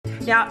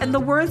Now, in the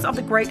words of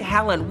the great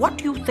Helen, what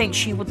do you think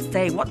she would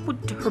say? What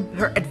would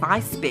her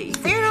advice be?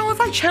 You know, if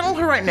I channel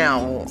her right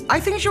now, I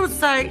think she would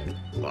say,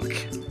 look,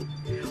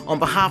 on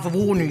behalf of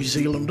all New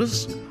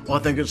Zealanders, I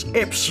think it's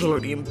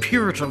absolutely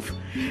imperative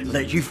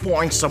that you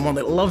find someone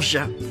that loves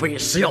you for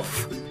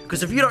yourself.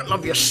 Because if you don't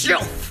love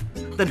yourself,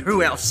 then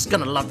who else is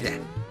going to love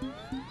you?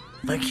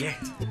 Thank you.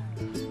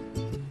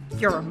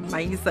 You're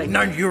amazing.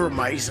 No, you're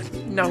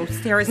amazing. No,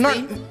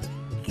 seriously? No.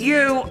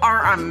 You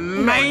are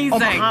amazing. On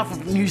behalf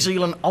of New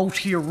Zealand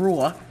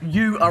Aotearoa,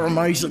 you are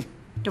amazing.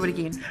 Do it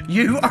again.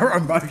 You are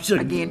amazing.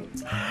 Again.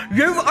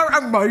 You are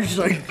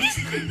amazing.